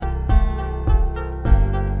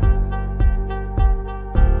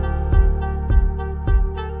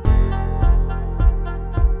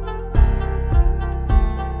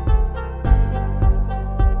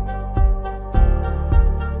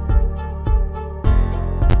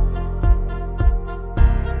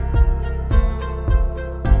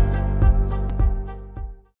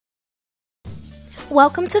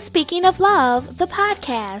Welcome to Speaking of Love, the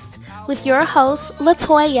podcast, with your host,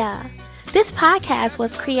 LaToya. This podcast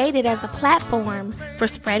was created as a platform for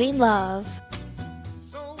spreading love.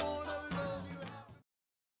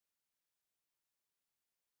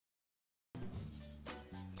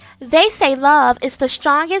 They say love is the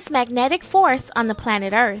strongest magnetic force on the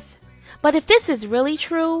planet Earth. But if this is really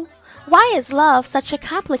true, why is love such a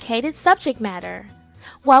complicated subject matter?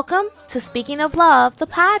 Welcome to Speaking of Love, the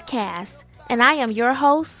podcast, and I am your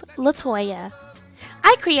host, LaToya.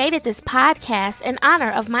 I created this podcast in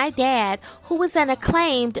honor of my dad, who was an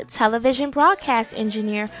acclaimed television broadcast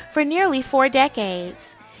engineer for nearly 4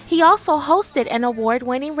 decades. He also hosted an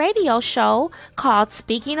award-winning radio show called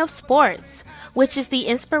Speaking of Sports, which is the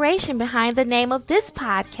inspiration behind the name of this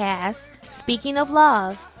podcast, Speaking of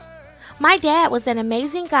Love. My dad was an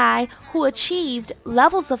amazing guy who achieved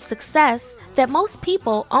levels of success that most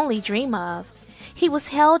people only dream of. He was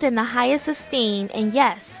held in the highest esteem, and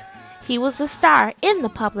yes, he was a star in the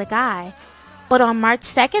public eye. But on March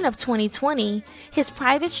 2nd of 2020, his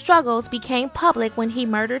private struggles became public when he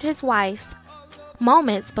murdered his wife,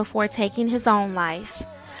 moments before taking his own life.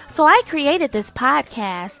 So I created this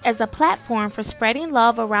podcast as a platform for spreading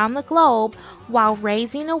love around the globe while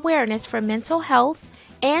raising awareness for mental health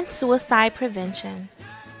and suicide prevention.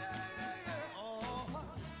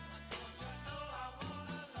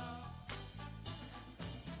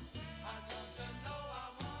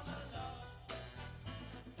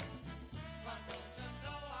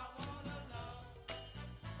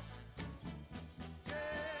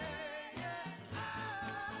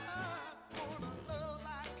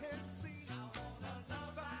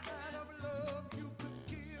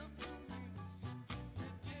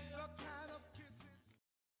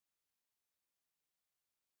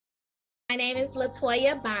 My name is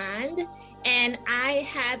LaToya Bond, and I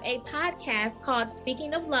have a podcast called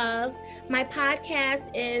Speaking of Love. My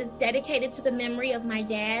podcast is dedicated to the memory of my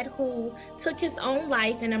dad, who took his own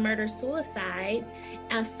life in a murder-suicide.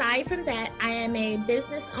 Aside from that, I am a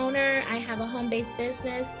business owner. I have a home-based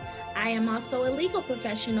business. I am also a legal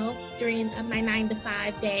professional during my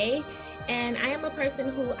 9-to-5 day. And I am a person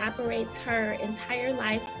who operates her entire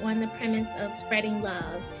life on the premise of spreading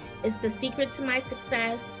love. It's the secret to my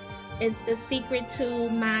success. It's the secret to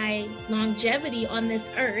my longevity on this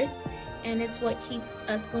earth, and it's what keeps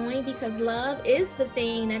us going, because love is the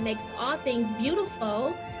thing that makes all things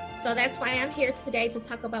beautiful. So that's why I'm here today to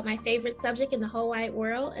talk about my favorite subject in the whole wide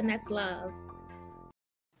world, and that's love.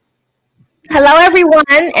 Hello, everyone,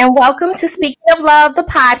 and welcome to Speaking of Love, the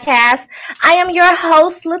podcast. I am your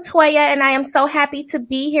host, LaToya, and I am so happy to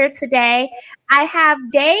be here today. I have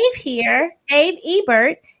Dave here, Dave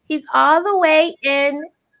Ebert. He's all the way in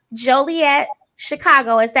Joliet,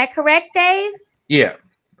 Chicago. Is that correct, Dave? Yeah,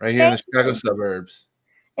 right here in the Chicago suburbs.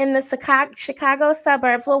 In the Chicago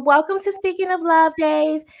suburbs. Well, welcome to Speaking of Love,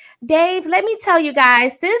 Dave. Dave, let me tell you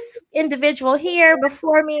guys, this individual here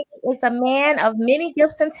before me is a man of many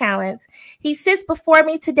gifts and talents. He sits before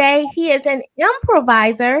me today. He is an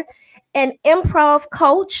improviser, an improv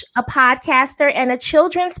coach, a podcaster, and a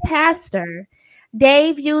children's pastor.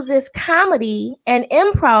 Dave uses comedy and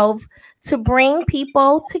improv to bring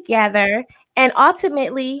people together and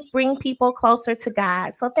ultimately bring people closer to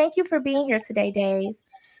God. So thank you for being here today, Dave.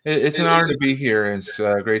 It's an honor to be here. It's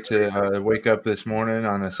great to wake up this morning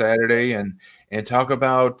on a Saturday and talk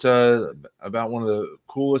about one of the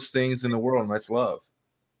coolest things in the world, and that's love.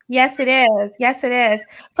 Yes, it is. Yes, it is.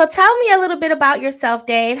 So tell me a little bit about yourself,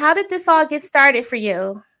 Dave. How did this all get started for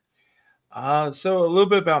you? So a little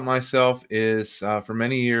bit about myself is for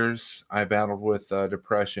many years I battled with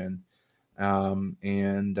depression,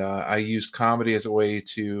 and I used comedy as a way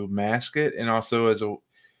to mask it, and also as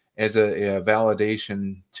a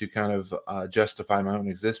validation to kind of justify my own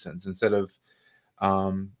existence. Instead of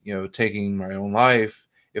taking my own life,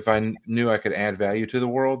 if I knew I could add value to the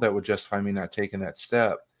world, that would justify me not taking that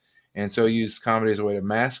step. And so I used comedy as a way to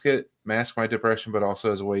mask my depression, but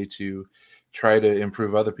also as a way to try to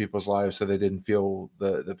improve other people's lives so they didn't feel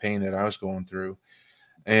the pain that I was going through.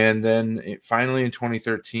 And then finally in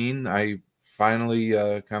 2013, I finally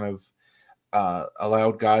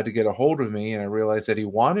allowed God to get a hold of me, and I realized that He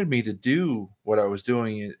wanted me to do what I was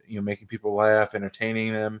doing, making people laugh,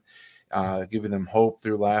 entertaining them, giving them hope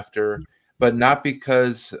through laughter, but not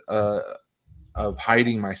because of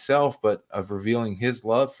hiding myself, but of revealing His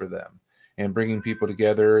love for them and bringing people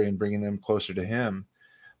together and bringing them closer to Him.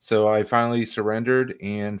 So I finally surrendered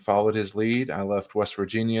and followed His lead. I left West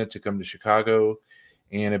Virginia to come to Chicago,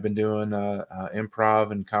 and I've been doing improv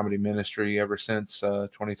and comedy ministry ever since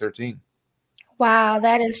 2013. Wow,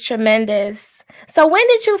 that is tremendous. So when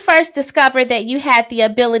did you first discover that you had the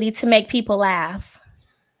ability to make people laugh?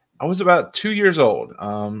 I was about 2 years old.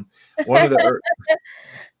 One of the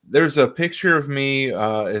there's a picture of me,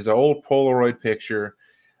 is an old Polaroid picture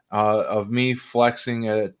of me flexing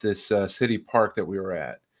at this city park that we were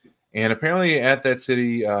at. And apparently, at that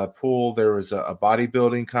city pool, there was a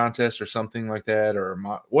bodybuilding contest or something like that, or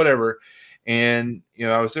whatever. And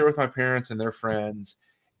I was there with my parents and their friends,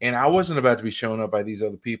 and I wasn't about to be shown up by these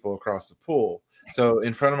other people across the pool. So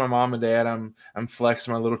in front of my mom and dad, I'm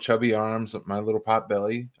flexing my little chubby arms, my little pot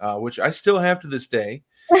belly, which I still have to this day.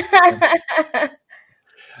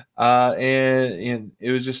 And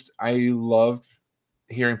it was just, I loved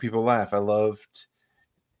hearing people laugh. I loved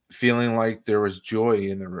feeling like there was joy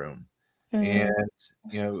in the room, and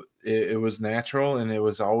Mhm. it was natural, and it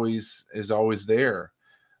was always there,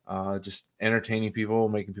 just entertaining people,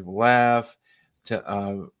 making people laugh,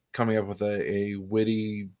 to coming up with a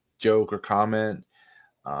witty joke or comment.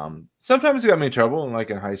 Sometimes it got me in trouble, and like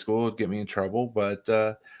in high school it'd get me in trouble, but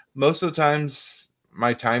most of the times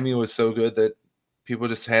my timing was so good that people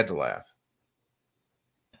just had to laugh.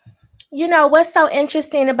 What's so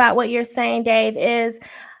interesting about what you're saying, Dave, is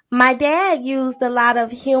my dad used a lot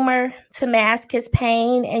of humor to mask his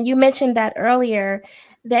pain. And you mentioned that earlier,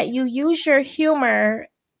 that you use your humor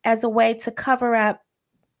as a way to cover up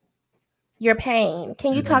your pain.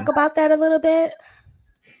 Can you Mm-hmm. talk about that a little bit?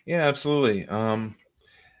 Yeah, absolutely.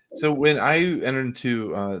 So when I entered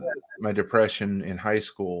into my depression in high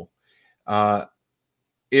school, uh,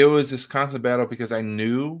 it was this constant battle because I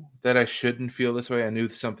knew that I shouldn't feel this way. I knew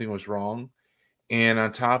something was wrong. And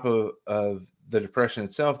on top of the depression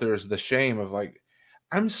itself, there was the shame of like,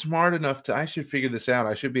 I'm smart enough I should figure this out.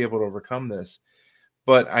 I should be able to overcome this.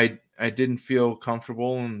 But I didn't feel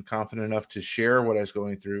comfortable and confident enough to share what I was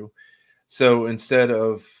going through. So instead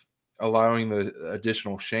of allowing the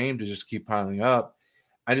additional shame to just keep piling up,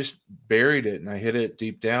 I just buried it and I hid it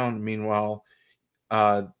deep down. Meanwhile,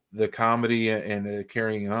 uh, the comedy and the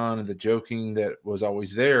carrying on and the joking that was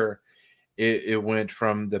always there, it went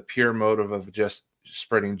from the pure motive of just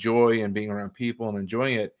spreading joy and being around people and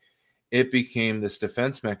enjoying it. It became this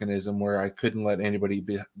defense mechanism where I couldn't let anybody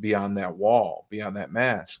be beyond that wall, beyond that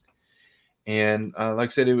mask. And like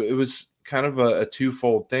I said, it was kind of a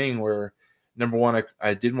twofold thing where, number one,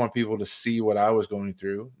 I didn't want people to see what I was going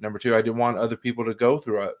through. Number two, I didn't want other people to go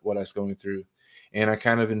through what I was going through. And I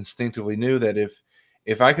kind of instinctively knew that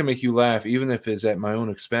if I can make you laugh, even if it's at my own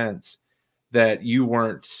expense, that you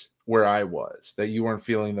weren't where I was, that you weren't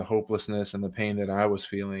feeling the hopelessness and the pain that I was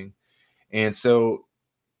feeling. And so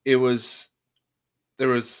it was, there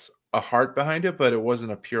was a heart behind it, but it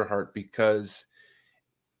wasn't a pure heart because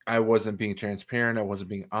I wasn't being transparent. I wasn't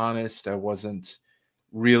being honest. I wasn't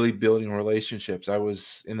really building relationships. I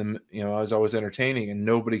was I was always entertaining, and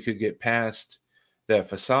nobody could get past that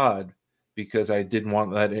facade because I didn't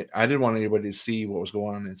want anybody to see what was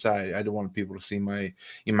going on inside. I didn't want people to see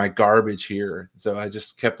my garbage here. So I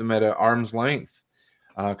just kept them at an arm's length,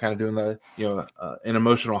 kind of doing an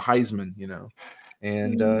emotional Heisman,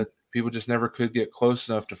 and people just never could get close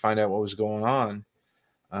enough to find out what was going on.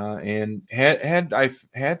 And had I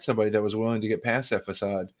had somebody that was willing to get past that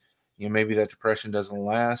facade, maybe that depression doesn't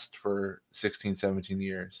last for 16, 17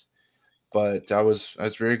 years. But I was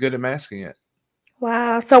very good at masking it.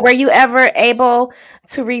 Wow. So were you ever able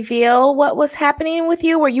to reveal what was happening with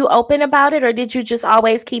you? Were you open about it, or did you just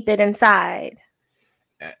always keep it inside?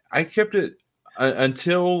 I kept it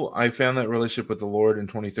until I found that relationship with the Lord in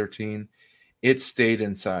 2013. It stayed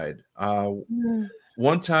inside. Mm.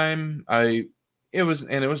 One time it was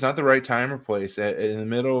not the right time or place. In the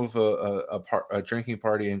middle of a drinking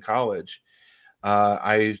party in college,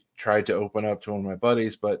 I tried to open up to one of my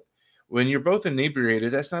buddies, but when you're both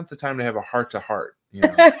inebriated, that's not the time to have a heart to heart,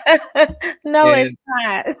 No, it's And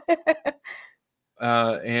not.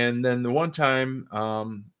 and then the one time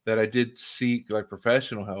that I did seek like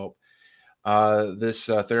professional help, this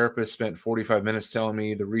therapist spent 45 minutes telling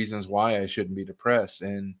me the reasons why I shouldn't be depressed,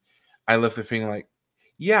 and I left the feeling like,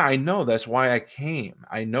 yeah, I know that's why I came.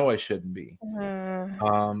 I know I shouldn't be.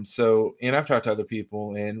 Mm. So, and I've talked to other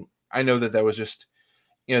people, and I know that was just,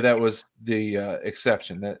 that was the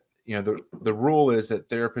exception. That the rule is that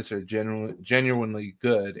therapists are genuinely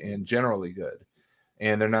good and generally good,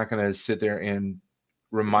 and they're not going to sit there and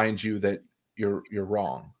remind you that you're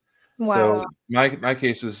wrong. So Wow. my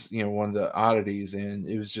case was one of the oddities, and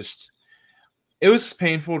it was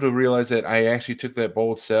painful to realize that I actually took that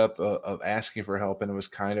bold step of asking for help, and it was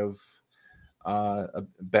kind of a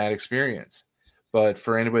bad experience. But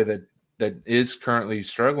for anybody that is currently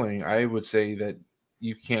struggling, I would say that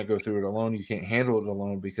you can't go through it alone. You can't handle it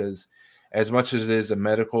alone, because as much as it is a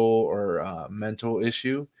medical or mental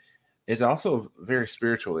issue, it's also a very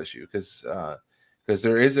spiritual issue, because because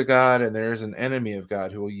there is a God and there is an enemy of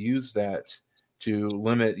God who will use that to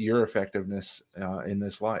limit your effectiveness in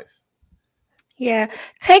this life. Yeah.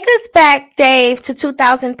 Take us back, Dave, to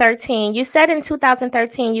 2013. You said in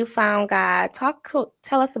 2013 you found God.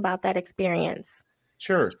 Tell us about that experience.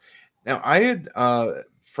 Sure. Now, I had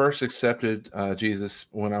first accepted Jesus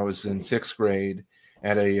when I was in sixth grade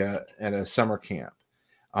at a summer camp.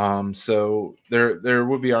 So there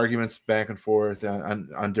would be arguments back and forth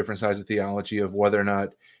on different sides of theology of whether or not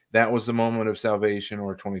that was the moment of salvation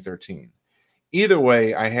or 2013. Either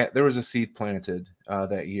way, there was a seed planted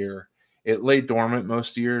that year. It lay dormant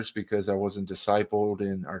most years because I wasn't discipled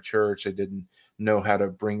in our church. I didn't know how to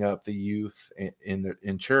bring up the youth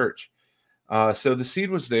in church. So the seed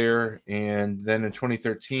was there, and then in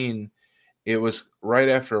 2013, it was right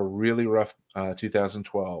after a really rough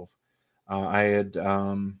 2012. I had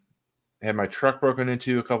my truck broken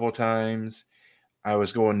into a couple of times. I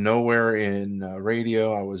was going nowhere in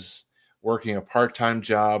radio. I was working a part-time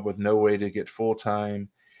job with no way to get full-time.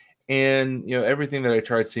 And, everything that I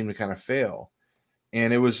tried seemed to kind of fail.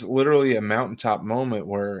 And it was literally a mountaintop moment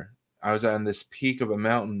where I was on this peak of a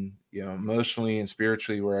mountain, emotionally and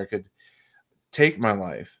spiritually, where I could take my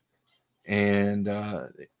life and,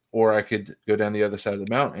 or I could go down the other side of the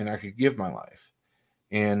mountain and I could give my life.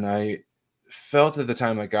 And I felt at the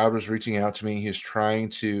time like God was reaching out to me. He was trying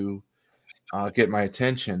to get my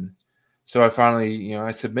attention. So I finally,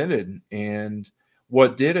 I submitted. And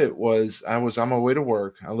what did it was I was on my way to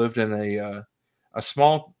work. I lived in a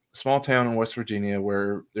small town in West Virginia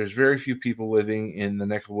where there's very few people living in the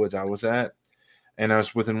neck of the woods I was at. And I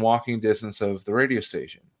was within walking distance of the radio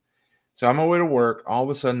station. So I'm on my way to work. All of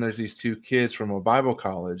a sudden, there's these two kids from a Bible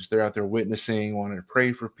college. They're out there witnessing, wanting to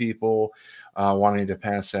pray for people, wanting to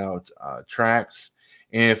pass out tracts.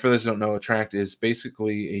 And for those who don't know, a tract is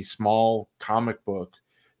basically a small comic book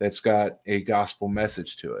that's got a gospel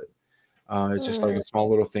message to it. It's just like a small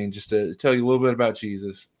little thing just to tell you a little bit about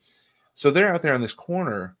Jesus. So they're out there on this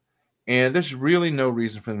corner, and there's really no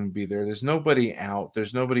reason for them to be there. There's nobody out.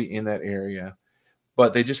 There's nobody in that area.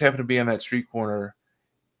 But they just happen to be on that street corner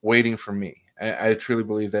waiting for me. I truly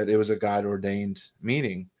believe that it was a God-ordained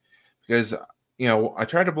meeting because, I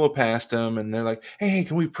tried to blow past them and they're like, hey,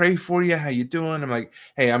 can we pray for you? How you doing? I'm like,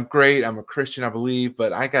 hey, I'm great. I'm a Christian, I believe,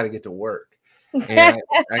 but I got to get to work. And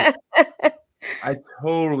I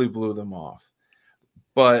totally blew them off.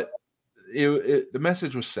 But the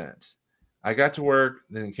message was sent. I got to work,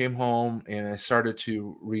 then I came home and I started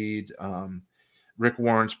to read Rick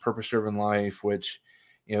Warren's Purpose-Driven Life, which,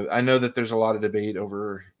 I know that there's a lot of debate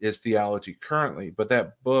over his theology currently, but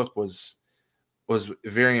that book was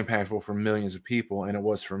very impactful for millions of people, and it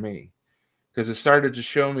was for me because it started to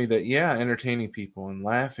show me that entertaining people and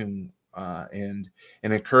laughing and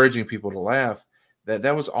encouraging people to laugh,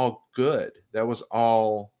 that was all good. That was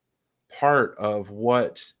all part of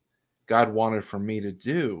what God wanted for me to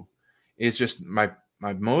do. It's just my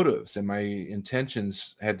motives and my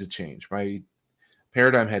intentions had to change. My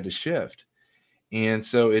paradigm had to shift. And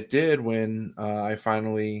so it did when I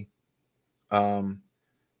finally,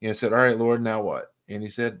 said, all right, Lord, now what? And he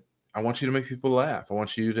said, I want you to make people laugh. I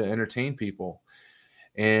want you to entertain people.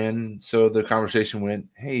 And so the conversation went,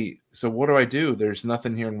 hey, so what do I do? There's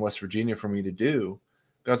nothing here in West Virginia for me to do.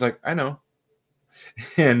 God's like, I know.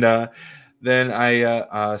 And then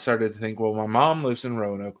I started to think, well, my mom lives in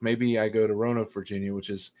Roanoke. Maybe I go to Roanoke, Virginia, which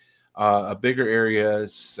is a bigger area.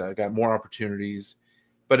 It's got more opportunities.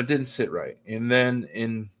 But it didn't sit right. And then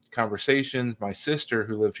in conversations, my sister,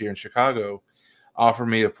 who lived here in Chicago, offered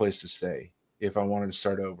me a place to stay if I wanted to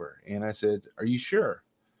start over. And I said, are you sure?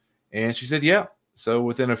 And she said, yeah. So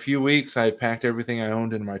within a few weeks, I packed everything I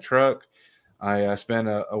owned in my truck. I spent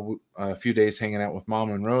a few days hanging out with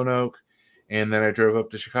Mom in Roanoke. And then I drove up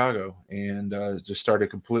to Chicago and just started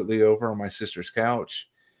completely over on my sister's couch.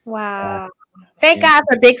 Wow. Thank God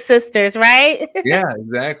for big sisters, right? Yeah,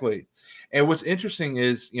 exactly. And what's interesting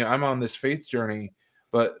is, I'm on this faith journey,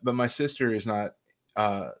 but my sister is not,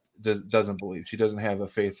 doesn't believe. She doesn't have a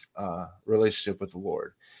faith relationship with the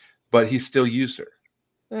Lord, but he still used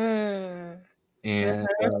her. And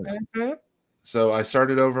so I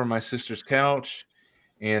started over on my sister's couch,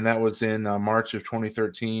 and that was in March of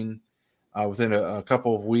 2013. Within a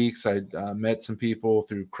couple of weeks, I met some people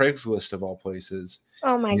through Craigslist of all places.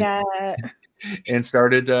 Oh my God. And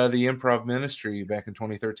started the improv ministry back in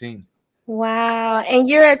 2013. Wow. And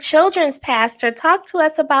you're a children's pastor. Talk to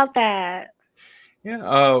us about that.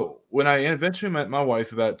 Yeah. When I eventually met my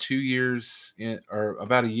wife about 2 years or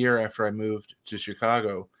about a year after I moved to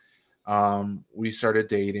Chicago, we started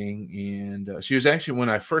dating. And she was actually, when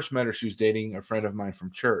I first met her, she was dating a friend of mine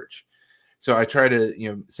from church. So I try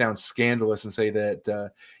to, sound scandalous and say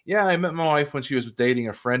that, yeah, I met my wife when she was dating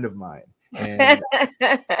a friend of mine. And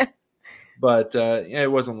but yeah,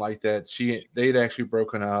 it wasn't like that. They'd actually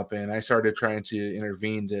broken up, and I started trying to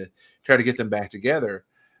intervene to try to get them back together.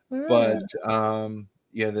 But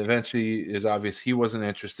yeah, eventually is obvious he wasn't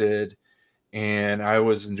interested, and I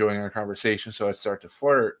was enjoying our conversation, so I'd start to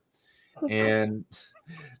flirt, and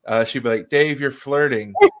she'd be like, "Dave, you're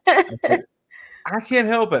flirting." I said, I can't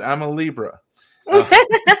help it. I'm a Libra.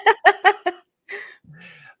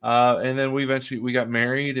 And then we got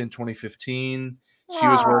married in 2015. She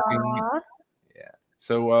was working. Yeah.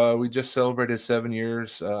 So we just celebrated 7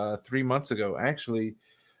 years 3 months ago. Actually,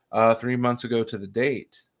 3 months ago to the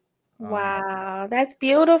date. Wow, that's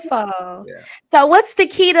beautiful. Yeah. So what's the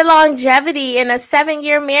key to longevity in a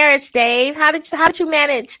 7-year marriage, Dave? How did you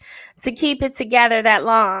manage to keep it together that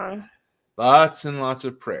long? Lots and lots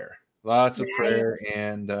of prayer. Lots of Right. prayer,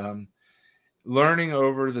 and learning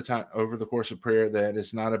over the course of prayer that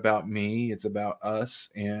it's not about me, it's about us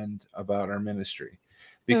and about our ministry.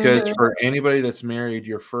 Because for anybody that's married,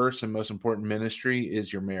 your first and most important ministry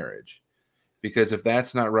is your marriage. Because if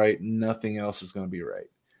that's not right, nothing else is going to be right.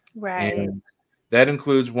 Right. And that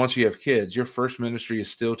includes once you have kids, your first ministry is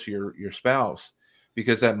still to your spouse,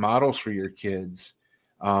 because that models for your kids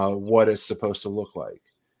what it's supposed to look like.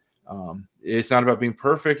 It's not about being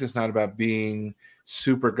perfect. It's not about being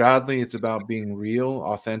super godly. It's about being real,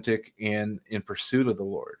 authentic, and in pursuit of the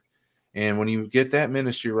Lord. And when you get that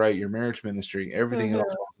ministry right, your marriage ministry, everything else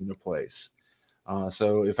falls into place.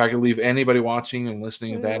 So if I could leave anybody watching and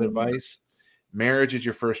listening to that advice, marriage is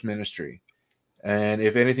your first ministry. And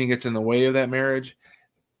if anything gets in the way of that marriage,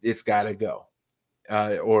 it's got to go.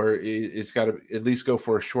 Or it's got to at least go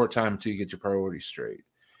for a short time until you get your priorities straight.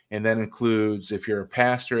 And that includes, if you're a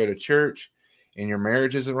pastor at a church and your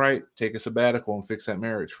marriage isn't right, take a sabbatical and fix that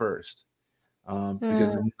marriage first. Because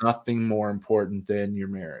there's nothing more important than your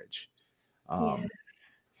marriage.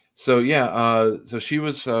 So she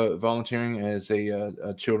was volunteering as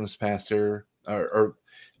a children's pastor or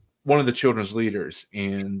one of the children's leaders.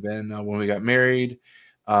 And then when we got married,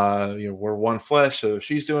 we're one flesh. So if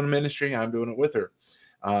she's doing ministry, I'm doing it with her.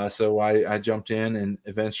 So I jumped in, and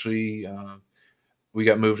eventually we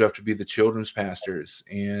got moved up to be the children's pastors.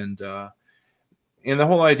 And the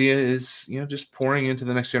whole idea is, just pouring into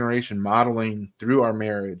the next generation, modeling through our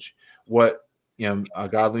marriage what, a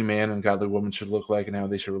godly man and godly woman should look like and how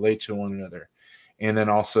they should relate to one another. And then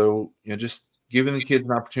also, just giving the kids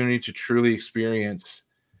an opportunity to truly experience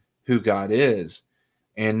who God is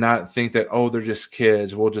and not think that, oh, they're just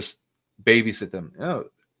kids, we'll just babysit them. No,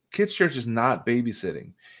 kids church is not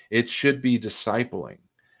babysitting. It should be discipling.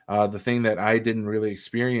 The thing that I didn't really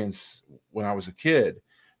experience when I was a kid,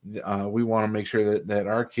 we want to make sure that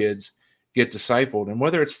our kids get discipled. And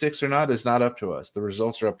whether it sticks or not is not up to us. The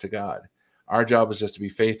results are up to God. Our job is just to be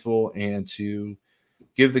faithful and to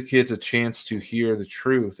give the kids a chance to hear the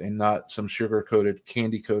truth and not some sugar-coated,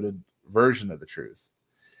 candy-coated version of the truth.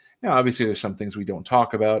 Now, obviously, there's some things we don't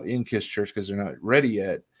talk about in Kids Church because they're not ready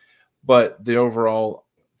yet. But the overall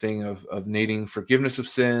thing of needing forgiveness of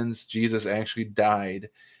sins, Jesus actually died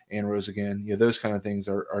and rose again. Those kind of things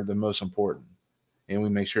are the most important. And we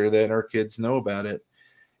make sure that our kids know about it.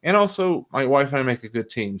 And also, my wife and I make a good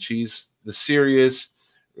team. She's the serious,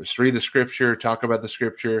 let's read the scripture, talk about the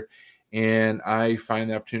scripture. And I find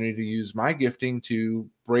the opportunity to use my gifting to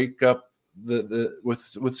break up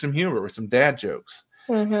with some humor, with some dad jokes.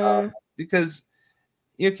 Because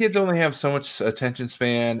kids only have so much attention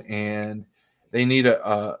span, and they need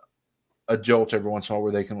a jolt every once in a while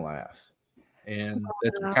where they can laugh. And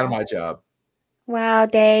that's kind of my job. Wow,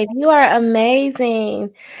 Dave, you are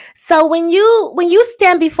amazing. So when you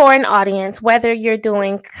stand before an audience, whether you're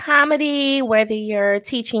doing comedy, whether you're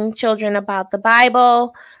teaching children about the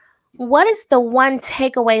Bible, what is the one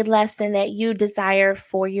takeaway lesson that you desire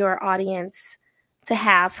for your audience to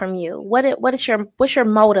have from you? What's your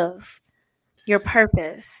motive, your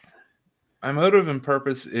purpose? My motive and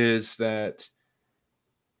purpose is that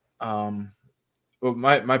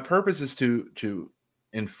my purpose is to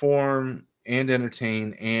inform and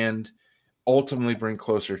entertain and ultimately bring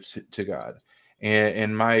closer to God.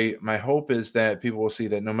 And my hope is that people will see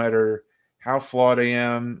that no matter how flawed I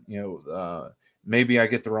am, maybe I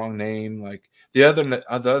get the wrong name. Like the other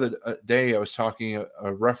day I was talking,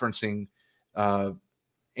 referencing,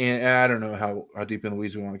 and I don't know how deep in the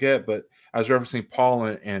weeds we want to get, but I was referencing Paul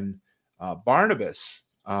and Barnabas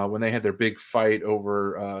when they had their big fight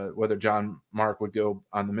over whether John Mark would go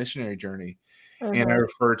on the missionary journey. And I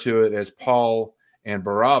refer to it as Paul and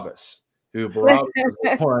Barabbas, who Barabbas was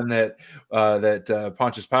the one that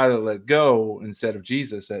Pontius Pilate let go instead of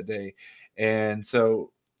Jesus that day. And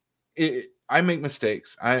so I make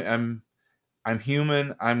mistakes. I'm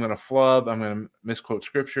human. I'm going to flub. I'm going to misquote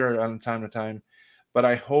scripture on time to time. But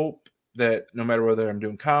I hope that no matter whether I'm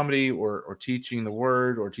doing comedy or teaching the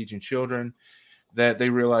word or teaching children, that they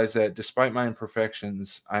realize that despite my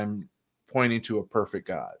imperfections, I'm pointing to a perfect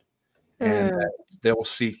God, and that they will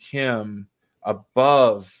seek Him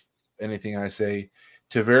above anything I say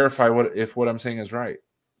to verify if what I'm saying is right.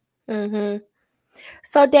 Mm-hmm.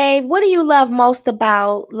 So, Dave, what do you love most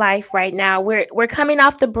about life right now? We're coming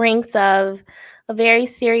off the brinks of a very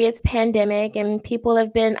serious pandemic, and people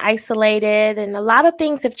have been isolated, and a lot of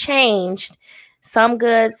things have changed, some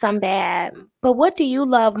good, some bad. But what do you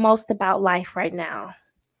love most about life right now?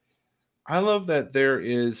 I love that there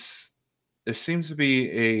seems to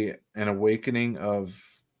be an awakening of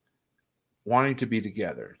wanting to be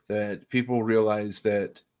together, that people realize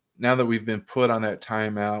that now that we've been put on that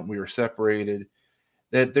timeout, we were separated,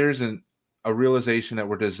 that there's a realization that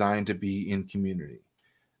we're designed to be in community.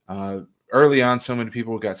 Early on, so many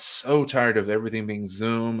people got so tired of everything being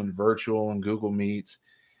Zoom and virtual and Google Meets.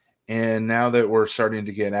 And now that we're starting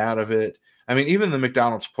to get out of it, I mean, even the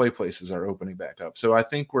McDonald's play places are opening back up. So I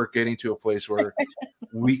think we're getting to a place where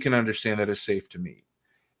we can understand that it's safe to meet.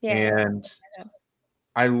 Yeah. And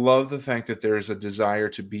I love the fact that there's a desire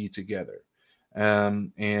to be together.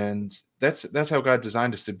 And that's how God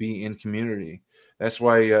designed us, to be in community. That's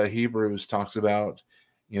why Hebrews talks about,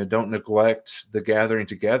 don't neglect the gathering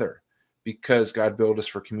together, because God built us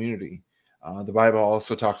for community. The Bible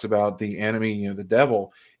also talks about the enemy, the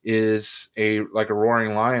devil, is like a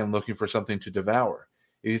roaring lion looking for something to devour.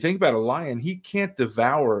 If you think about a lion, he can't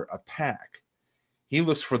devour a pack. He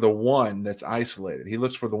looks for the one that's isolated. He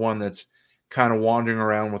looks for the one that's kind of wandering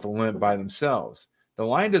around with a limp by themselves. The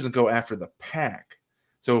lion doesn't go after the pack.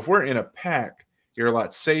 So if we're in a pack, you're a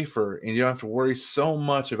lot safer, and you don't have to worry so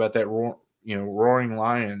much about that roaring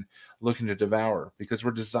lion looking to devour, because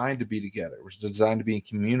we're designed to be together. We're designed to be in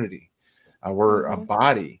community. We're a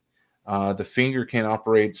body. The finger can't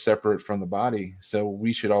operate separate from the body, so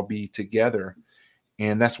we should all be together.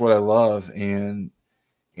 And that's what I love. And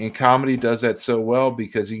comedy does that so well,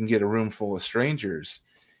 because you can get a room full of strangers,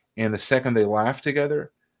 and the second they laugh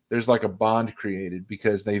together, there's like a bond created,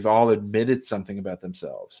 because they've all admitted something about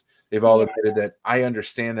themselves. They've all admitted that I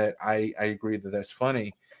understand that, I agree that that's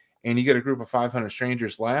funny. And you get a group of 500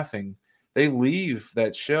 strangers laughing, they leave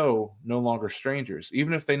that show no longer strangers.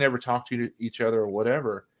 Even if they never talk to each other or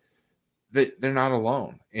whatever, they're not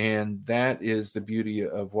alone. And that is the beauty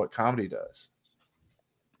of what comedy does.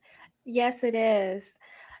 Yes, it is.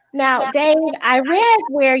 Now, Dave, I read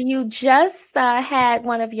where you just had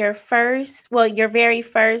one of your your very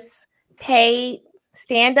first paid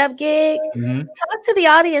stand-up gig. Mm-hmm. Talk to the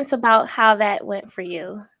audience about how that went for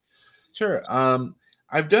you. Sure.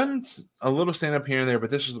 I've done a little stand up here and there, but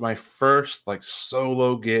this was my first like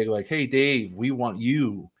solo gig. Like, hey, Dave, we want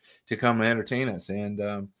you to come and entertain us. And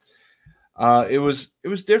it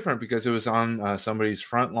was different, because it was on somebody's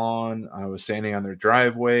front lawn. I was standing on their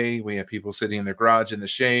driveway. We had people sitting in their garage in the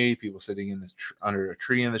shade, people sitting in under a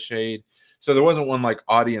tree in the shade. So there wasn't one like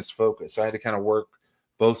audience focus. So I had to kind of work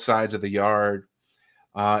both sides of the yard.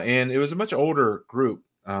 And it was a much older group.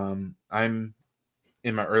 I'm in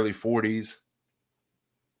my early 40s.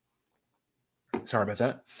 Sorry about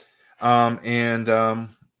that.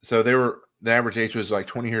 So the average age was like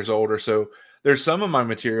 20 years older. So there's some of my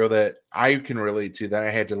material that I can relate to that I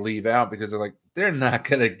had to leave out, because they're not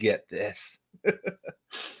going to get this.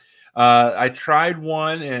 I tried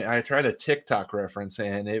one, and I tried a TikTok reference,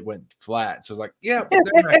 and it went flat. So I was like, yeah,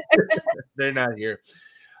 they're not here.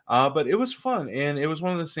 But it was fun. And it was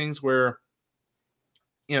one of those things where,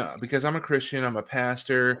 because I'm a Christian, I'm a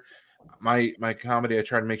pastor, my comedy, I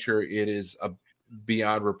try to make sure it is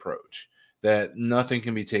beyond reproach, that nothing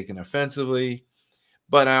can be taken offensively.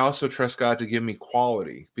 But I also trust God to give me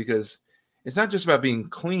quality, because it's not just about being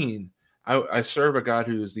clean. I serve a God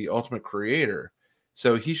who is the ultimate creator.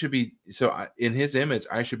 So he should be, in his image,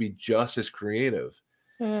 I should be just as creative.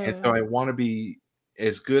 And so I want to be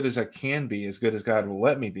as good as I can be, as good as God will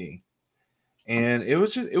let me be. And it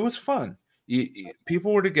was fun.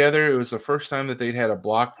 People were together. It was the first time that they'd had a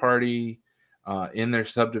block party in their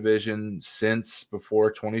subdivision since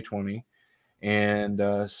before 2020.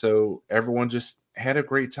 And so everyone just had a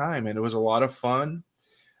great time, and it was a lot of fun.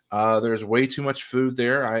 There's way too much food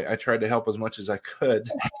there. I tried to help as much as I could.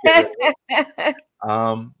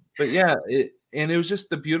 But yeah, it was just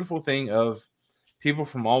the beautiful thing of people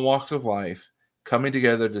from all walks of life coming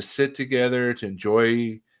together to sit together, to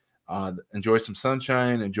enjoy some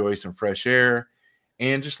sunshine, enjoy some fresh air,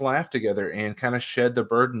 and just laugh together and kind of shed the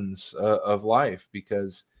burdens of life.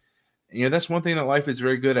 Because That's one thing that life is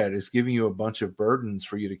very good at, is giving you a bunch of burdens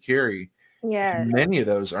for you to carry. And Yes. many of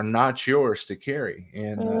those are not yours to carry.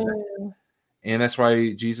 Mm. And that's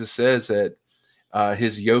why Jesus says that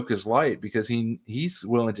his yoke is light, because he's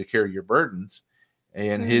willing to carry your burdens,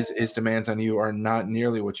 and his demands on you are not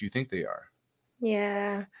nearly what you think they are.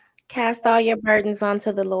 Yeah. Cast all your burdens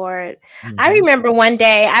onto the Lord. I Mm-hmm. remember one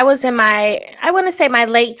day I was in I want to say my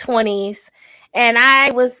late 20s, and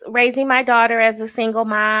I was raising my daughter as a single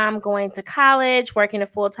mom, going to college, working a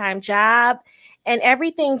full-time job, and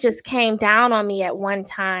everything just came down on me at one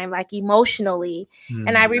time, like emotionally.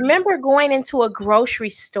 And I remember going into a grocery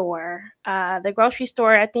store. The grocery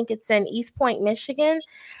store, I think it's in East Point, Michigan.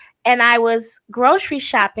 And I was grocery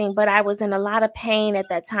shopping, but I was in a lot of pain at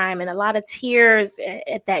that time and a lot of tears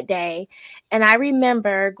at that day. And I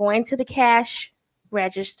remember going to the cash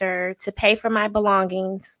register to pay for my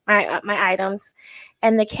belongings, my items,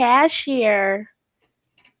 and the cashier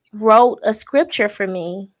wrote a scripture for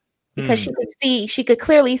me because she could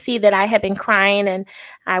clearly see that I had been crying and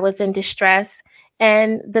I was in distress.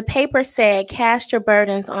 And the paper said, "Cast your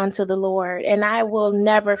burdens onto the Lord." And I will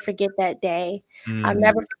never forget that day. I'll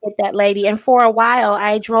never forget that lady. And for a while,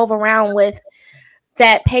 I drove around with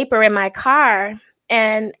that paper in my car.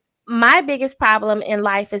 And my biggest problem in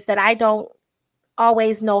life is that I don't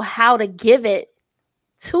always know how to give it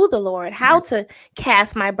to the Lord, how to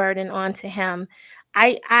cast my burden onto Him.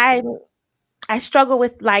 I I struggle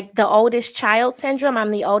with like the oldest child syndrome.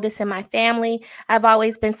 I'm the oldest in my family. I've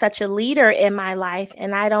always been such a leader in my life,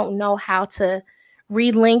 and I don't know how to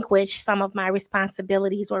relinquish some of my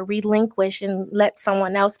responsibilities or relinquish and let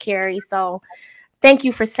someone else carry. So thank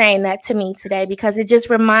you for saying that to me today, because it just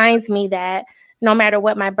reminds me that no matter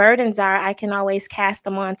what my burdens are, I can always cast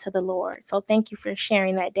them on to the Lord. So thank you for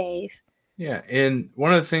sharing that, Dave. Yeah, and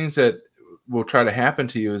one of the things that will try to happen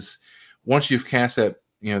to you is, once you've cast that,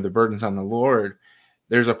 the burdens on the Lord,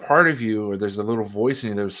 there's a part of you, or there's a little voice in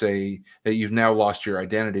you that will say that you've now lost your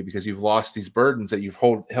identity, because you've lost these burdens that you've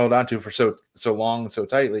held on to for so long and so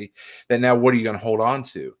tightly, that now what are you going to hold on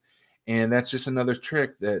to? And that's just another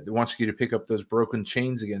trick that wants you to pick up those broken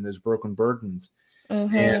chains again, those broken burdens.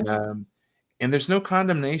 Mm-hmm. And there's no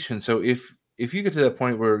condemnation. So if you get to that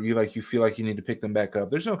point where you feel like you need to pick them back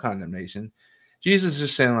up, there's no condemnation. Jesus is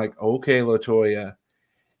just saying, like, okay, Latoya,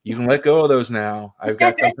 you can let go of those now. I've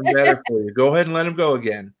got something better for you. Go ahead and let them go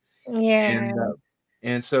again. Yeah.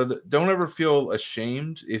 And so don't ever feel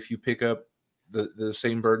ashamed if you pick up the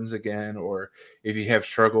same burdens again, or if you have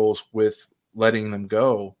struggles with letting them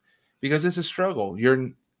go, because it's a struggle.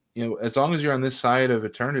 As long as you're on this side of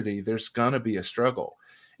eternity, there's gonna be a struggle.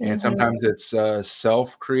 And sometimes it's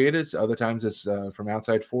self-created. Other times it's from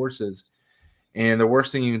outside forces. And the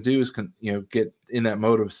worst thing you can do is get in that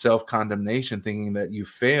mode of self-condemnation, thinking that you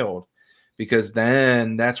failed, because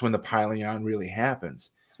then that's when the piling on really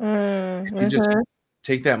happens. If you just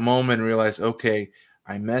take that moment and realize, okay,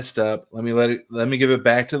 I messed up. Let me give it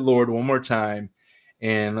back to the Lord one more time,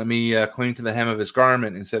 and let me cling to the hem of His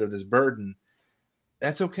garment instead of this burden.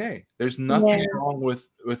 That's okay. There's nothing wrong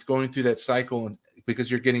with going through that cycle, because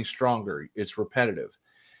you're getting stronger. It's repetitive.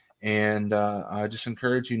 And I just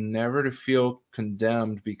encourage you never to feel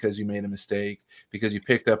condemned because you made a mistake, because you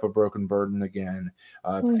picked up a broken burden again,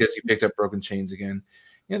 because you picked up broken chains again.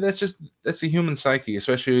 That's the human psyche,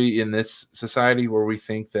 especially in this society where we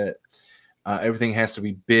think that everything has to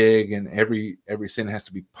be big and every sin has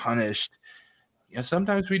to be punished.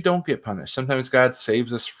 Sometimes we don't get punished. Sometimes God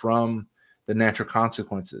saves us from the natural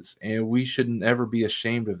consequences, and we should never be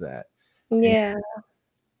ashamed of that. Yeah.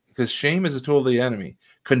 Because shame is a tool of the enemy.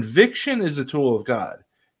 Conviction is a tool of God,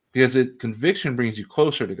 because conviction brings you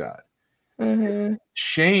closer to God.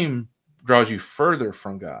 Shame draws you further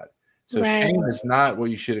from God. So shame is not what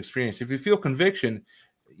you should experience. If you feel conviction,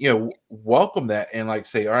 welcome that and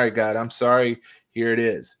say, all right, God, I'm sorry. Here it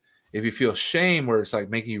is. If you feel shame, where it's like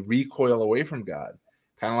making you recoil away from God,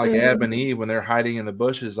 kind of like Adam and Eve when they're hiding in the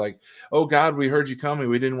bushes, like, oh God, we heard you coming.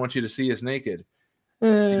 We didn't want you to see us naked.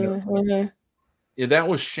 Yeah, that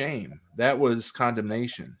was shame. That was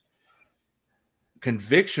condemnation.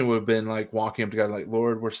 Conviction would have been like walking up to God, like,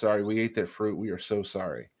 Lord, we're sorry. We ate that fruit. We are so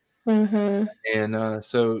sorry. And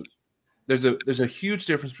so there's a huge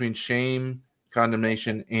difference between shame,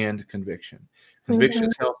 condemnation, and conviction. Conviction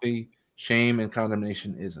is healthy. Shame and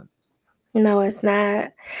condemnation isn't. No, it's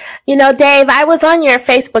not. Dave, I was on your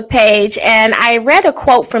Facebook page and I read a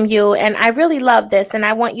quote from you, and I really love this, and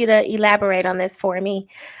I want you to elaborate on this for me.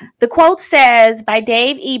 The quote says, by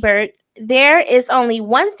Dave Ebert, "There is only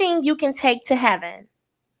one thing you can take to heaven,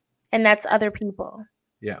 and that's other people."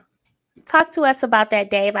 Yeah. Talk to us about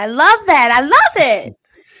that, Dave. I love that. I love it.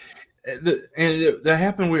 That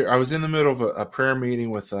happened. I was in the middle of a prayer meeting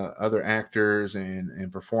with other actors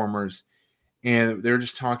and performers, and they were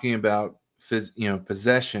just talking about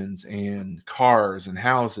possessions and cars and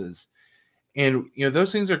houses, and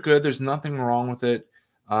those things are good. There's nothing wrong with it.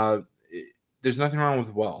 Uh, there's nothing wrong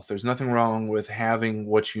with wealth. There's nothing wrong with having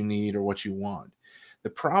what you need or what you want. The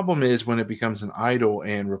problem is when it becomes an idol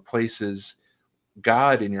and replaces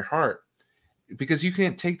God in your heart, because you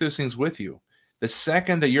can't take those things with you. The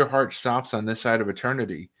second that your heart stops on this side of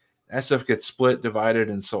eternity, that stuff gets split, divided,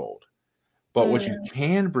 and sold. But what you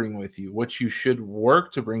can bring with you, what you should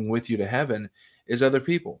work to bring with you to heaven, is other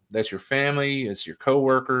people. That's your family, it's your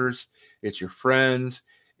coworkers, it's your friends,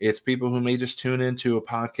 it's people who may just tune into a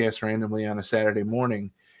podcast randomly on a Saturday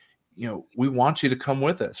morning. We want you to come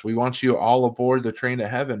with us. We want you all aboard the train to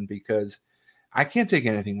heaven, because I can't take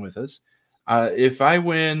anything with us. If I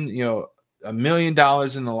win, $1 million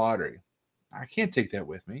in the lottery, I can't take that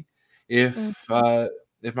with me. If my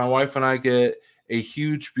wife and I get a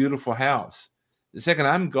huge, beautiful house, the second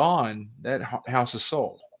I'm gone, that house is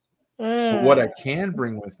sold. But what I can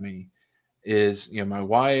bring with me is, my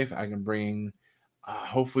wife. I can bring.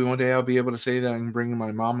 Hopefully, one day I'll be able to say that I can bring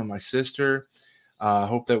my mom and my sister.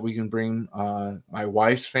 Hope that we can bring my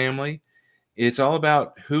wife's family. It's all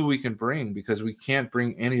about who we can bring, because we can't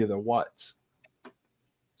bring any of the whats.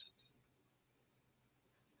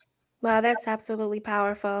 Wow, that's absolutely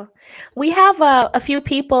powerful. We have a few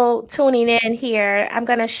people tuning in here. I'm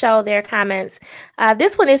going to show their comments.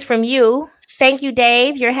 This one is from you. Thank you,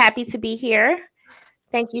 Dave. You're happy to be here.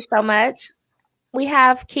 Thank you so much. We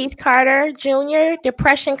have Keith Carter Jr.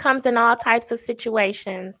 Depression comes in all types of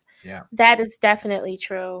situations. Yeah. That is definitely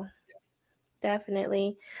true.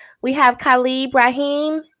 Definitely. We have Khalid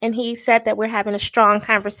Brahim, and he said that we're having a strong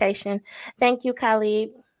conversation. Thank you, Khalid.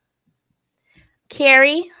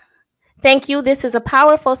 Carrie, thank you. That is a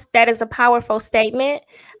powerful statement.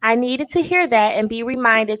 I needed to hear that and be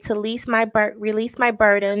reminded to release my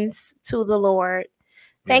burdens to the Lord.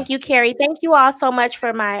 Thank you, Carrie. Thank you all so much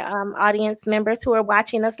for my audience members who are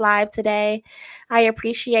watching us live today. I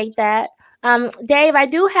appreciate that. Dave, I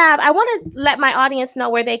want to let my audience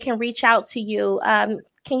know where they can reach out to you.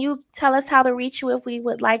 Can you tell us how to reach you if we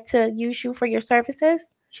would like to use you for your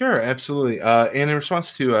services? Sure, absolutely. And in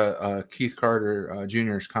response to Keith Carter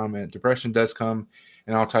Jr.'s comment, depression does come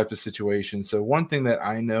in all types of situations. So one thing that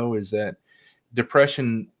I know is that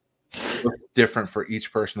depression looks different for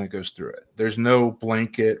each person that goes through it. There's no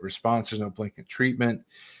blanket response. There's no blanket treatment.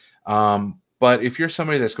 But if you're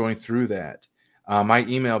somebody that's going through that, my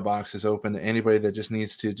email box is open to anybody that just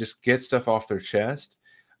needs to just get stuff off their chest.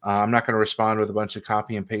 I'm not going to respond with a bunch of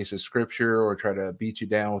copy and paste of scripture or try to beat you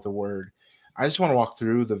down with a word. I just want to walk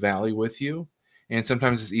through the valley with you. And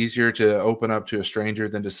sometimes it's easier to open up to a stranger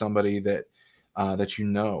than to somebody that you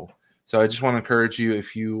know. So I just want to encourage you,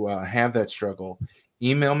 if you have that struggle,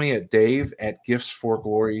 email me at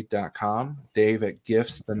dave@gifts4glory.com,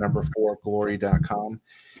 dave@gifts4glory.com.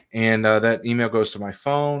 And that email goes to my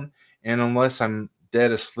phone. And unless I'm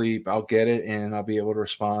dead asleep, I'll get it and I'll be able to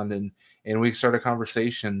respond. And we can start a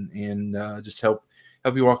conversation and just help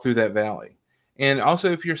you walk through that valley. And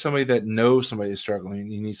also, if you're somebody that knows somebody is struggling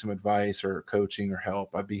and you need some advice or coaching or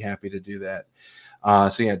help, I'd be happy to do that.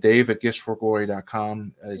 So yeah,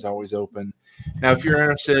 dave@gifts4glory.com is always open. Now, if you're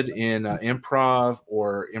interested in improv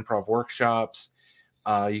or improv workshops,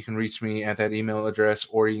 you can reach me at that email address,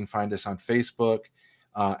 or you can find us on Facebook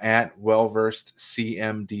at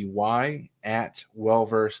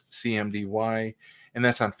wellversedcmdy, and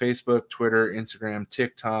that's on Facebook, Twitter, Instagram,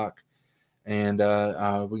 TikTok. And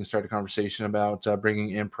we can start a conversation about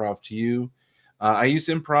bringing improv to you. I use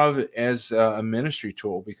improv as a ministry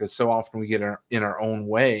tool, because so often we get in our own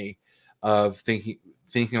way of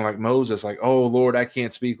thinking like Moses, like, oh, Lord, I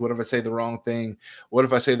can't speak. What if I say the wrong thing? What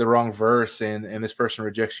if I say the wrong verse and this person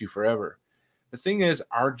rejects you forever? The thing is,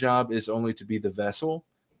 our job is only to be the vessel.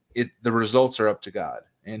 The results are up to God,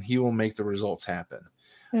 and he will make the results happen.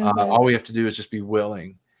 All we have to do is just be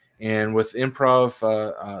willing. And with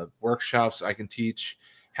improv workshops, I can teach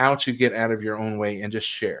how to get out of your own way and just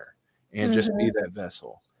share and just be that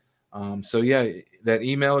vessel. So yeah, that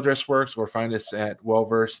email address works, or find us at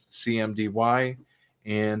wellversedcmdy,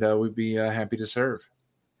 and we'd be happy to serve.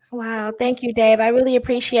 Wow. Thank you, Dave. I really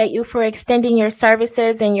appreciate you for extending your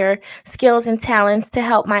services and your skills and talents to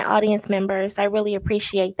help my audience members. I really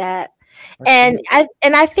appreciate that. And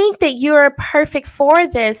I think that you're perfect for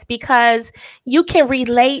this, because you can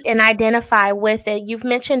relate and identify with it. You've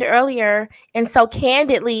mentioned earlier, and so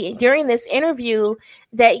candidly during this interview,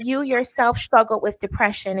 that you yourself struggled with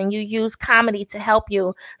depression and you use comedy to help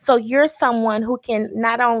you. So you're someone who can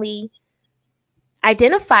not only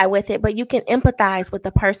identify with it, but you can empathize with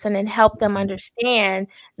the person and help them understand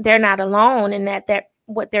they're not alone, and that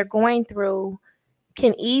what they're going through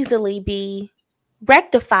can easily be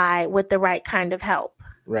rectified with the right kind of help.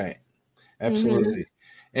 Right. Mm-hmm. Absolutely.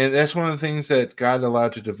 And that's one of the things that God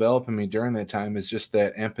allowed to develop in me during that time, is just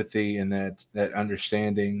that empathy and that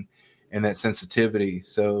understanding and that sensitivity.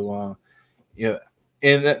 So, yeah.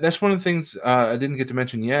 And that's one of the things I didn't get to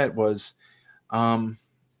mention yet was, um,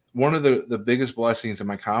 one of the biggest blessings of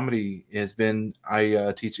my comedy has been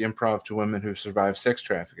I teach improv to women who survived sex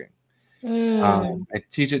trafficking. I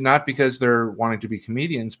teach it not because they're wanting to be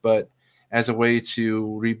comedians, but as a way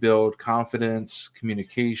to rebuild confidence,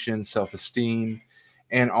 communication, self-esteem,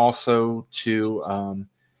 and also to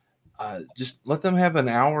just let them have an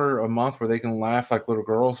hour a month where they can laugh like little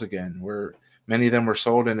girls again. Where many of them were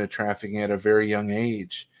sold into trafficking at a very young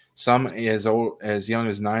age, some as young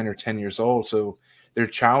as 9 or 10 years old. So their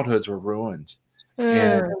childhoods were ruined,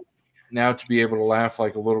 and now to be able to laugh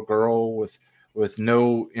like a little girl with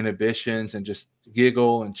no inhibitions and just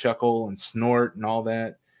giggle and chuckle and snort and all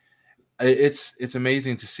that, it's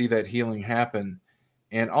amazing to see that healing happen.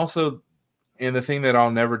 And also, and the thing that I'll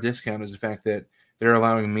never discount is the fact that they're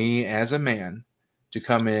allowing me as a man to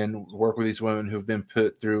come in, work with these women who've been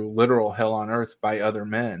put through literal hell on earth by other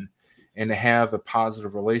men, and to have a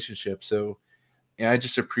positive relationship. So I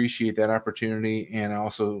just appreciate that opportunity, and I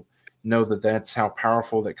also know that that's how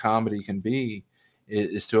powerful that comedy can be,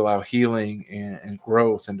 is to allow healing and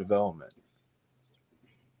growth and development.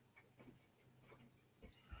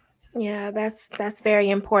 Yeah, that's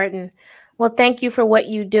very important. Well, thank you for what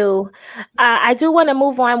you do. I do want to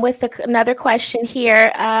move on with another question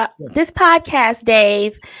here. This podcast,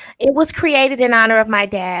 Dave, it was created in honor of my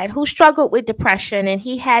dad, who struggled with depression, and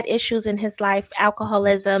he had issues in his life,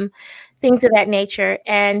 alcoholism, things of that nature.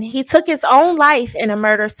 And he took his own life in a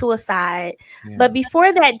murder-suicide. Yeah. But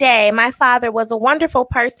before that day, my father was a wonderful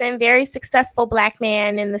person, very successful Black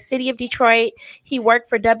man in the city of Detroit. He worked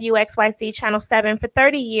for WXYZ Channel 7 for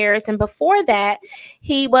 30 years. And before that,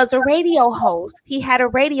 he was a radio host. He had a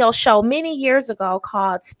radio show many years ago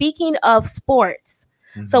called Speaking of Sports.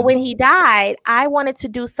 So when he died, I wanted to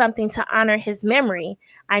do something to honor his memory.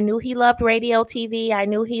 I knew he loved radio TV. I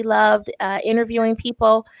knew he loved interviewing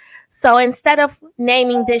people. So instead of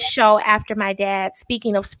naming this show after my dad,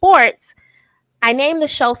 Speaking of Sports, I named the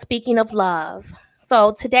show Speaking of Love.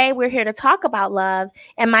 So today we're here to talk about love.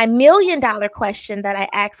 And my $1 million question that I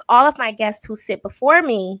ask all of my guests who sit before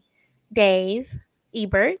me, Dave,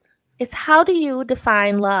 Ebert, is how do you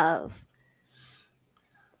define love?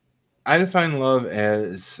 I define love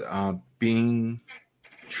as being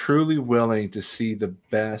truly willing to see the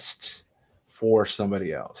best for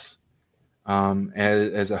somebody else.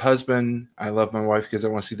 As a husband, I love my wife because I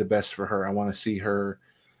want to see the best for her. I want to see her.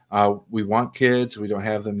 We want kids. We don't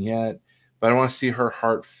have them yet, but I want to see her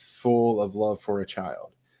heart full of love for a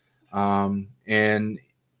child. And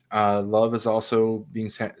love is also being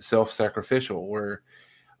self-sacrificial, where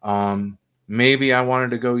maybe I wanted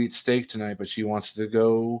to go eat steak tonight, but she wants to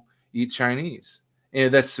go eat Chinese.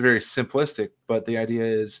 And that's very simplistic, but the idea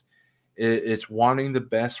is it's wanting the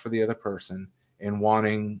best for the other person and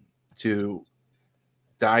wanting to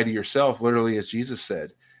die to yourself, literally, as Jesus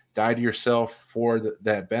said, die to yourself for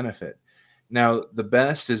that benefit. Now, the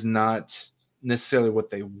best is not necessarily what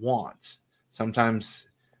they want. Sometimes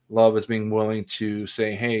love is being willing to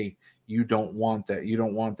say, hey, you don't want that. You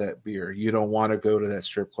don't want that beer. You don't want to go to that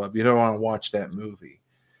strip club. You don't want to watch that movie.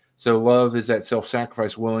 So love is that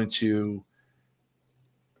self-sacrifice, willing to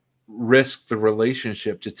risk the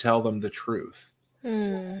relationship to tell them the truth.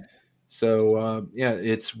 So,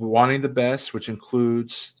 it's wanting the best, which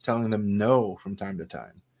includes telling them no from time to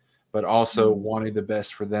time, but also wanting the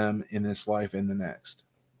best for them in this life and the next.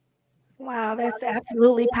 Wow, that's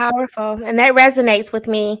absolutely powerful. And that resonates with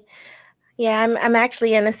me. Yeah, I'm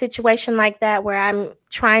actually in a situation like that where I'm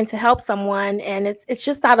trying to help someone, and it's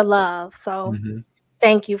just out of love. So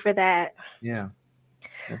thank you for that. Yeah.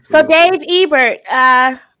 So Absolutely. Dave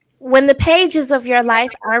Ebert, when the pages of your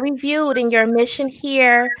life are reviewed and your mission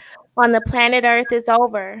here on the planet Earth is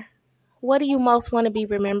over, what do you most want to be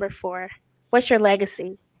remembered for? What's your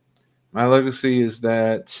legacy? My legacy is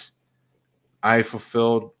that I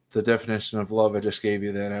fulfilled the definition of love I just gave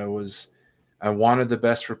you, that I wanted the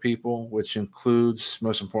best for people, which includes,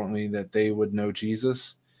 most importantly, that they would know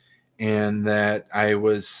Jesus, and that I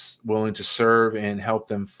was willing to serve and help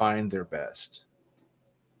them find their best.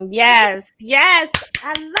 Yes,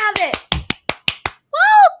 I love it.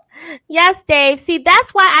 Woo! Yes, Dave. See,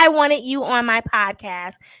 that's why I wanted you on my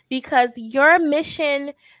podcast, because your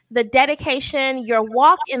mission, the dedication, your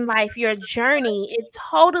walk in life, your journey, it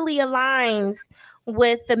totally aligns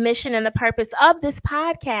with the mission and the purpose of this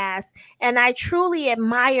podcast. And I truly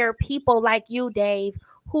admire people like you, Dave,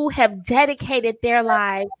 who have dedicated their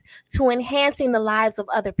lives to enhancing the lives of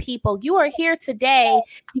other people. You are here today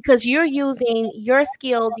because you're using your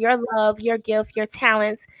skills, your love, your gift, your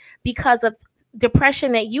talents because of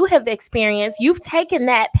depression that you have experienced. You've taken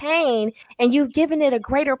that pain and you've given it a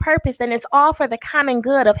greater purpose, and it's all for the common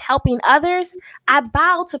good of helping others. I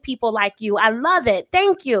bow to people like you. I love it.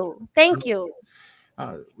 Thank you. Thank you.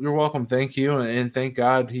 You're welcome. Thank you, and thank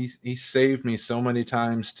God he saved me so many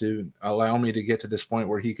times to allow me to get to this point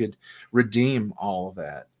where he could redeem all of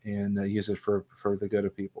that and use it for the good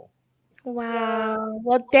of people. Wow.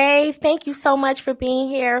 Well, Dave, thank you so much for being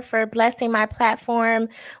here, for blessing my platform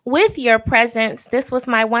with your presence. This was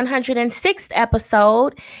my 106th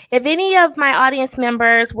episode. If any of my audience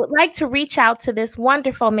members would like to reach out to this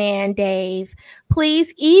wonderful man, Dave,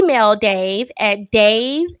 please email Dave at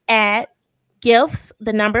dave@gifts,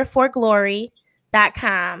 the number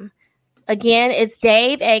 4glory.com. Again, it's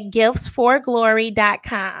Dave at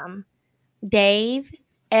gifts4glory.com. Dave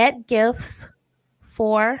at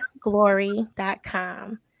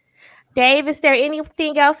gifts4glory.com. Dave, is there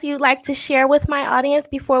anything else you'd like to share with my audience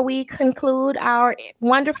before we conclude our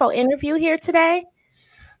wonderful interview here today?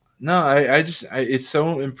 No, it's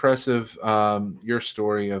so impressive, your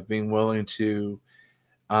story of being willing to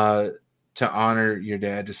honor your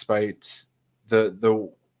dad despite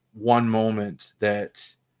the one moment that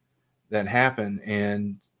happened,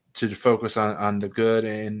 and to focus on the good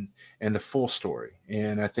and the full story.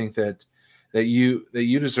 And I think that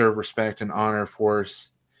you deserve respect and honor for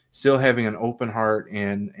still having an open heart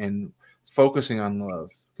and focusing on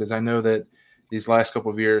love, because I know that these last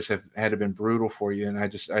couple of years have had been brutal for you, and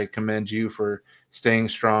I commend you for staying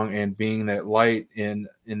strong and being that light in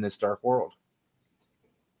this dark world.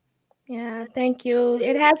 Yeah, thank you.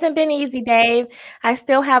 It hasn't been easy, Dave. I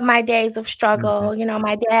still have my days of struggle. Mm-hmm. You know,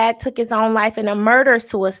 my dad took his own life in a murder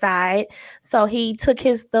suicide. So he took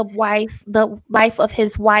the life of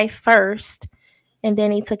his wife first, and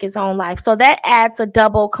then he took his own life. So that adds a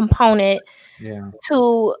double component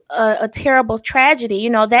to a terrible tragedy. You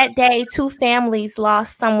know, that day, 2 families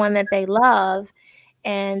lost someone that they love.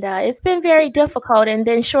 And it's been very difficult. And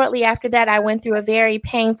then shortly after that, I went through a very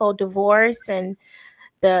painful divorce and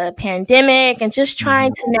the pandemic and just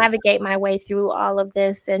trying to navigate my way through all of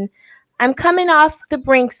this. And I'm coming off the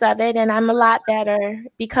brinks of it, and I'm a lot better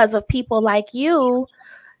because of people like you.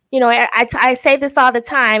 You know, I say this all the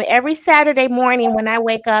time. Every Saturday morning when I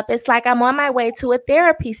wake up, it's like I'm on my way to a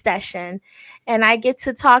therapy session, and I get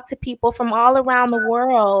to talk to people from all around the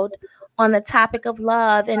world on the topic of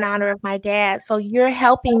love in honor of my dad. So you're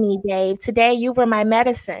helping me, Dave. Today you were my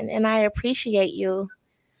medicine, and I appreciate you.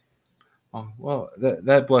 Oh, well,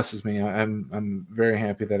 that blesses me. I'm very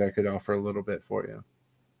happy that I could offer a little bit for you.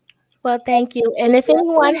 Well, thank you. And if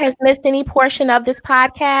anyone has missed any portion of this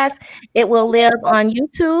podcast, it will live on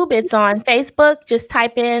YouTube. It's on Facebook. Just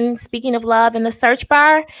type in Speaking of Love in the search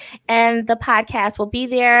bar, and the podcast will be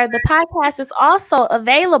there. The podcast is also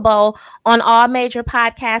available on all major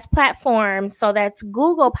podcast platforms. So that's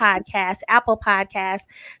Google Podcasts, Apple Podcasts.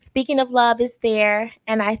 Speaking of Love is there.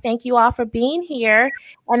 And I thank you all for being here.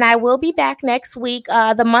 And I will be back next week.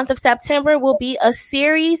 The month of September will be a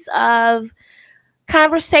series of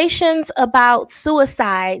conversations about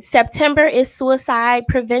suicide. September is Suicide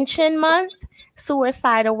Prevention Month,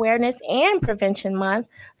 Suicide Awareness and Prevention Month.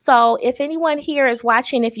 So if anyone here is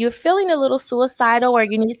watching, if you're feeling a little suicidal or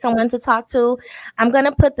you need someone to talk to, I'm going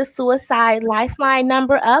to put the Suicide Lifeline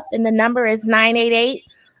number up, and the number is 988,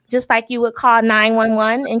 just like you would call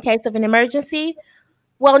 911 in case of an emergency.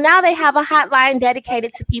 Well, now they have a hotline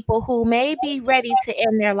dedicated to people who may be ready to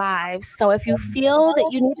end their lives. So if you feel that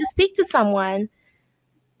you need to speak to someone,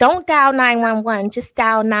 don't dial 911, just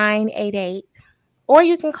dial 988. Or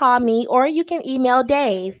you can call me, or you can email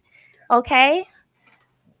Dave. Okay?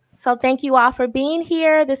 So thank you all for being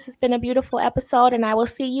here. This has been a beautiful episode, and I will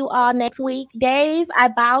see you all next week. Dave, I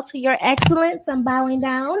bow to your excellence. I'm bowing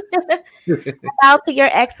down. I bow to your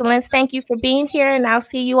excellence. Thank you for being here, and I'll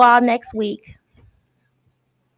see you all next week.